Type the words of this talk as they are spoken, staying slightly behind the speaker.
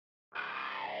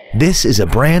This is a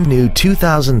brand new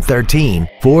 2013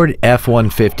 Ford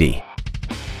F-150.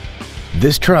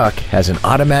 This truck has an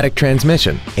automatic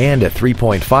transmission and a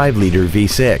 3.5-liter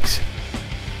V6.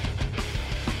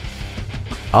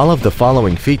 All of the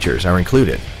following features are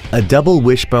included: a double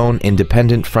wishbone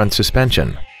independent front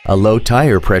suspension, a low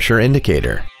tire pressure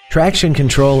indicator, traction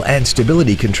control and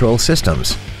stability control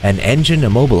systems, an engine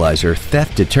immobilizer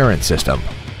theft deterrent system,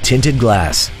 tinted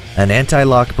glass, an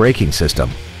anti-lock braking system,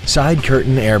 side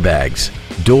curtain airbags,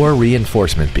 door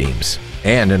reinforcement beams,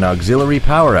 and an auxiliary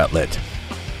power outlet.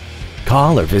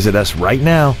 Call or visit us right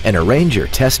now and arrange your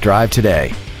test drive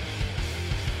today.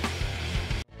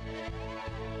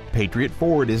 Patriot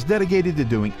Ford is dedicated to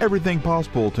doing everything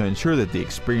possible to ensure that the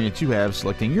experience you have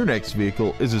selecting your next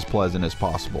vehicle is as pleasant as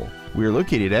possible. We are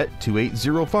located at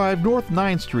 2805 North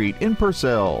 9th Street in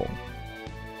Purcell.